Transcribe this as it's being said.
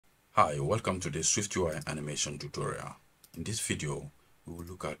Hi, welcome to the SwiftUI animation tutorial. In this video, we will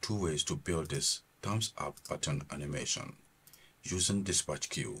look at two ways to build this thumbs up button animation using dispatch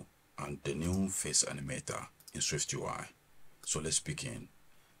queue and the new Phase Animator in SwiftUI. So let's begin.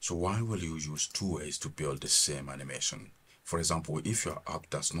 So why will you use two ways to build the same animation? For example, if your app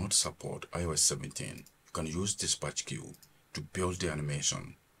does not support iOS 17, you can use dispatch queue to build the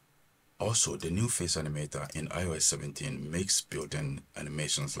animation. Also, the new Phase Animator in iOS 17 makes building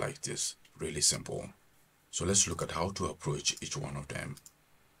animations like this really simple. So let's look at how to approach each one of them.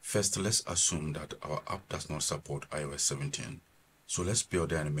 First, let's assume that our app does not support iOS 17. So let's build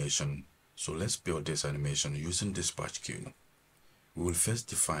the animation. So let's build this animation using dispatch queue. We will first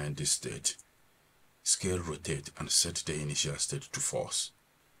define this state, scale, rotate, and set the initial state to false.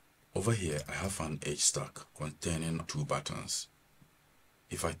 Over here, I have an edge stack containing two buttons.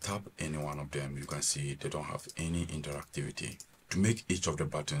 If I tap any one of them, you can see they don't have any interactivity. To make each of the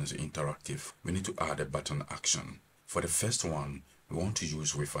buttons interactive, we need to add a button action. For the first one, we want to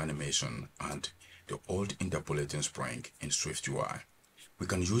use with animation and the old interpolating spring in SwiftUI. We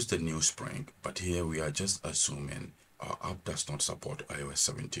can use the new spring, but here we are just assuming our app does not support iOS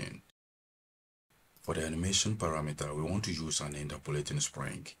 17. For the animation parameter, we want to use an interpolating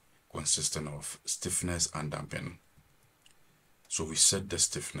spring consisting of stiffness and damping. So we set the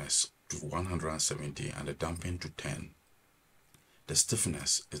stiffness to 170 and the damping to 10. The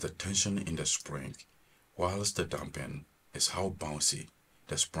stiffness is the tension in the spring, whilst the damping is how bouncy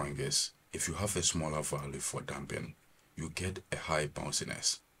the spring is. If you have a smaller value for damping, you get a high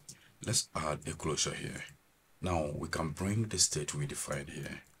bounciness. Let's add a closure here. Now we can bring the state we defined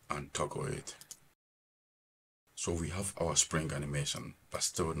here and toggle it. So we have our spring animation, but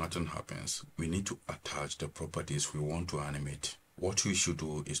still nothing happens. We need to attach the properties we want to animate. What we should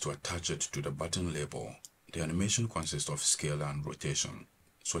do is to attach it to the button label. The animation consists of scale and rotation.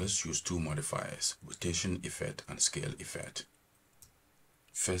 So let's use two modifiers, rotation effect and scale effect.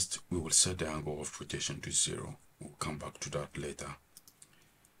 First, we will set the angle of rotation to 0. We'll come back to that later.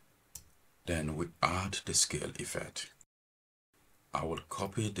 Then we add the scale effect. I will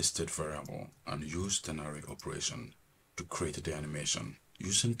copy the state variable and use ternary operation to create the animation.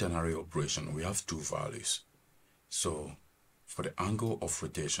 Using ternary operation, we have two values. So for the angle of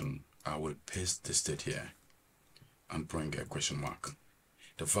rotation, I will paste the state here and bring a question mark.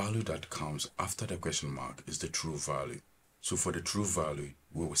 The value that comes after the question mark is the true value. So for the true value,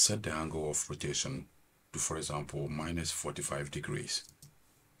 we will set the angle of rotation to, for example, minus 45 degrees.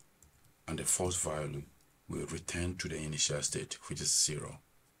 And the false value will return to the initial state, which is 0.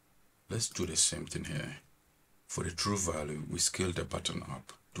 Let's do the same thing here. For the true value, we scale the button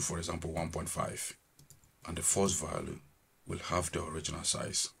up to, for example, 1.5. And the false value will have the original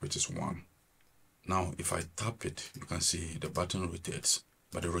size, which is 1. Now, if I tap it, you can see the button rotates,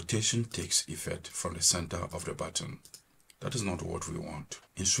 but the rotation takes effect from the center of the button. That is not what we want.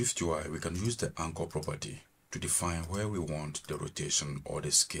 In SwiftUI, we can use the anchor property to define where we want the rotation or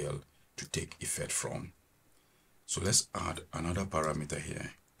the scale to take effect from. So let's add another parameter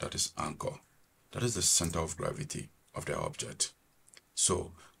here, that is anchor. That is the center of gravity of the object.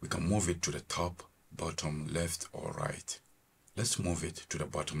 So we can move it to the top, bottom, left, or right. Let's move it to the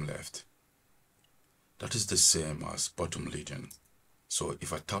bottom left. That is the same as bottom leading. So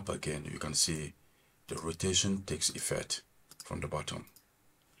if I tap again, you can see the rotation takes effect from the bottom.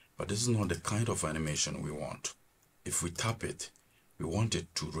 But this is not the kind of animation we want. If we tap it, we want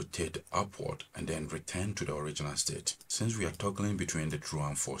it to rotate upward and then return to the original state. Since we are toggling between the true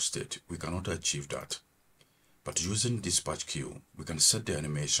and false state, we cannot achieve that. But using dispatch queue, we can set the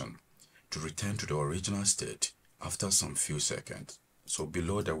animation to return to the original state after some few seconds. So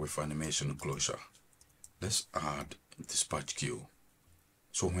below the with animation closure, let's add dispatch queue.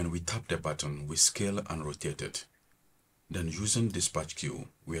 So when we tap the button, we scale and rotate it. Then using dispatch queue,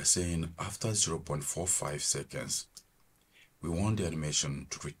 we are saying after 0.45 seconds, we want the animation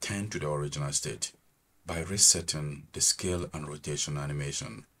to return to the original state by resetting the scale and rotation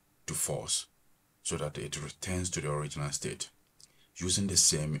animation to false so that it returns to the original state using the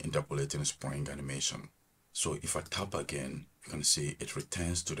same interpolating spring animation. So if I tap again, you can see it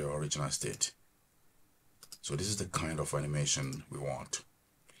returns to the original state. So this is the kind of animation we want.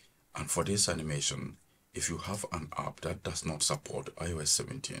 And for this animation, if you have an app that does not support iOS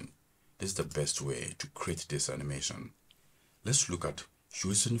 17, this is the best way to create this animation. Let's look at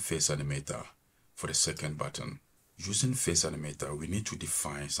using Phase Animator for the second button. Using Phase Animator, we need to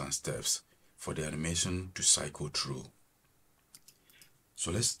define some steps for the animation to cycle through.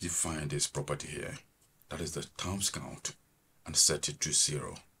 So let's define this property here. That is the times count and set it to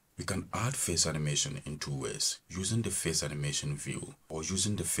 0. We can add face animation in two ways, using the face animation view or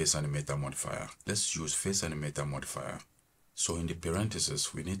using the face animator modifier. Let's use face animator modifier. So in the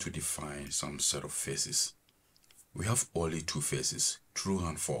parentheses, we need to define some set of faces. We have only two faces, true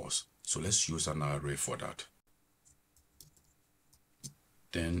and false. So let's use an array for that.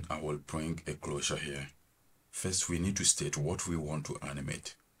 Then I will bring a closure here. First, we need to state what we want to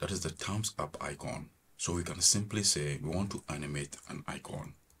animate. That is the thumbs up icon. So we can simply say we want to animate an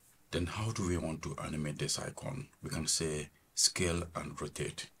icon. Then how do we want to animate this icon? We can say scale and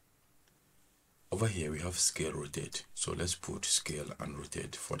rotate. Over here we have scale rotate. So let's put scale and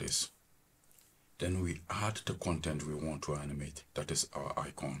rotate for this. Then we add the content we want to animate. That is our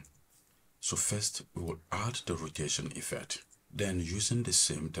icon. So first we will add the rotation effect. Then using the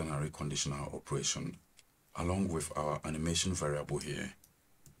same ternary conditional operation along with our animation variable here,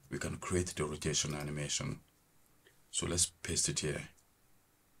 we can create the rotation animation. So let's paste it here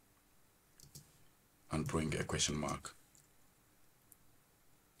and bring a question mark.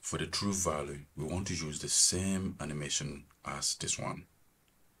 For the true value, we want to use the same animation as this one.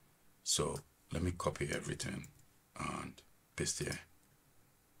 So let me copy everything and paste here.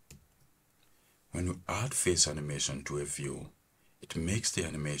 When you add face animation to a view, it makes the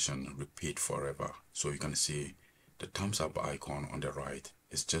animation repeat forever. So you can see the thumbs up icon on the right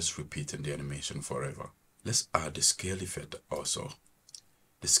is just repeating the animation forever. Let's add the scale effect also.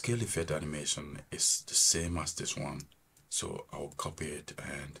 The scale effect animation is the same as this one. So I'll copy it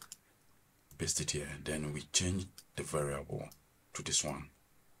and paste it here. Then we change the variable to this one.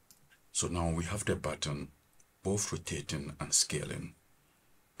 So now we have the button both rotating and scaling.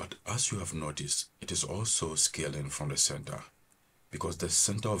 But as you have noticed, it is also scaling from the center because the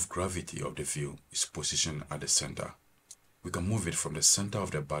center of gravity of the view is positioned at the center. We can move it from the center of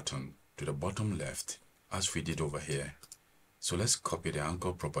the button to the bottom left as we did over here. So let's copy the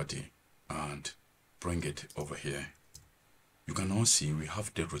anchor property and bring it over here. You can now see we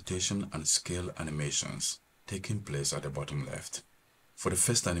have the rotation and scale animations taking place at the bottom left. For the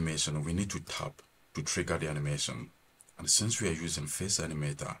first animation, we need to tap to trigger the animation. And since we are using Phase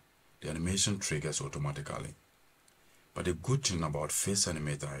Animator, the animation triggers automatically. But the good thing about Phase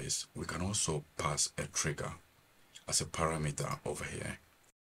Animator is we can also pass a trigger as a parameter over here.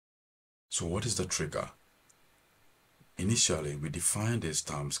 So what is the trigger? Initially, we defined this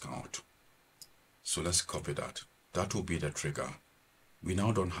times count. So let's copy that. That will be the trigger. We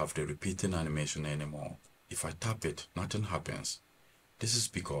now don't have the repeating animation anymore. If I tap it, nothing happens. This is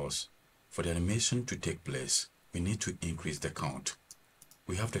because for the animation to take place, we need to increase the count.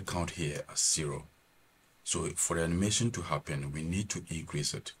 We have the count here as 0. So for the animation to happen, we need to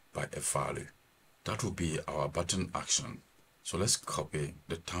increase it by a value. That will be our button action. So let's copy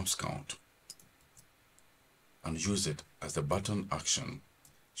the times count and use it as the button action.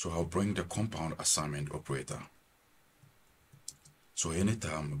 So I'll bring the compound assignment operator. So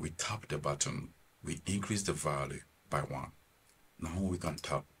anytime we tap the button, we increase the value by 1. Now we can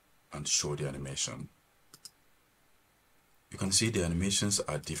tap and show the animation. You can see the animations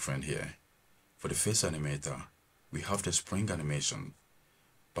are different here. For the face animator, we have the spring animation,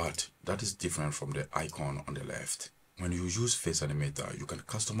 but that is different from the icon on the left. When you use Phase Animator, you can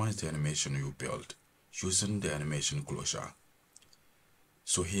customize the animation you build using the animation closure.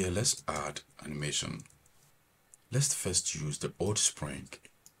 So here, let's add animation. Let's first use the old spring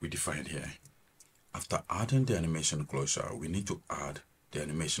we defined here. After adding the animation closure, we need to add the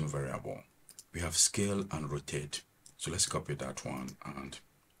animation variable. We have scale and rotate. So let's copy that one and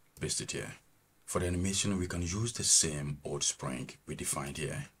paste it here. For the animation, we can use the same old spring we defined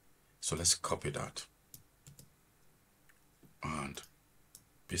here. So let's copy that and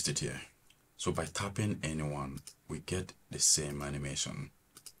paste it here. So by tapping anyone, we get the same animation.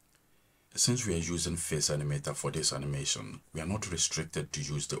 Since we are using Phase Animator for this animation, we are not restricted to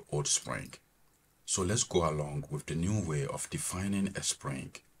use the old spring. So let's go along with the new way of defining a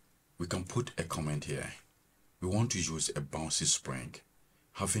spring. We can put a comment here. We want to use a bouncy spring,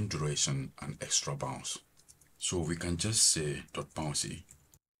 having duration and extra bounce. So we can just say .bouncy.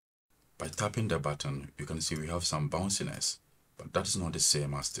 By tapping the button, you can see we have some bounciness, but that is not the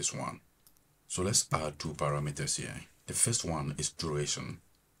same as this one. So let's add 2 parameters here. The first one is duration.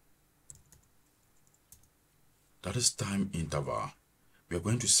 That is time interval. We are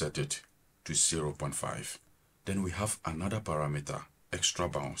going to set it to 0.5. Then we have another parameter, extra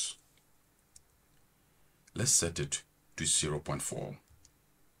bounce. Let's set it to 0.4.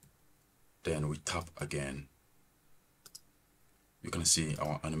 Then we tap again. You can see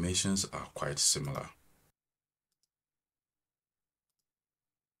our animations are quite similar.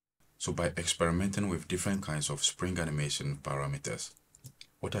 So by experimenting with different kinds of spring animation parameters,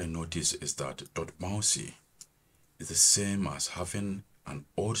 what I notice is that .bouncy is the same as having an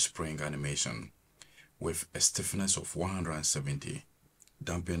old spring animation with a stiffness of 170,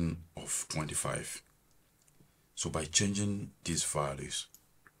 damping of 25. So by changing these values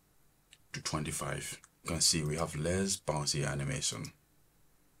to 25, you can see we have less bouncy animation.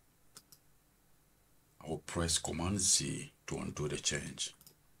 I will press Command Z to undo the change.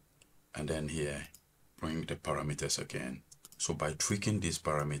 And then here, bring the parameters again. So by tweaking these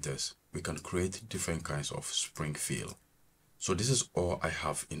parameters, we can create different kinds of spring feel. So this is all I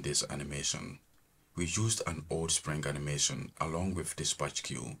have in this animation. We used an old spring animation along with dispatch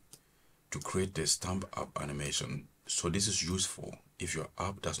queue to create the stamp app animation. So this is useful if your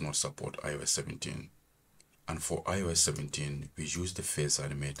app does not support iOS 17. And for iOS 17, we use the Phase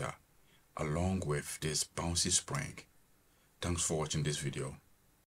Animator along with this bouncy spring. Thanks for watching this video.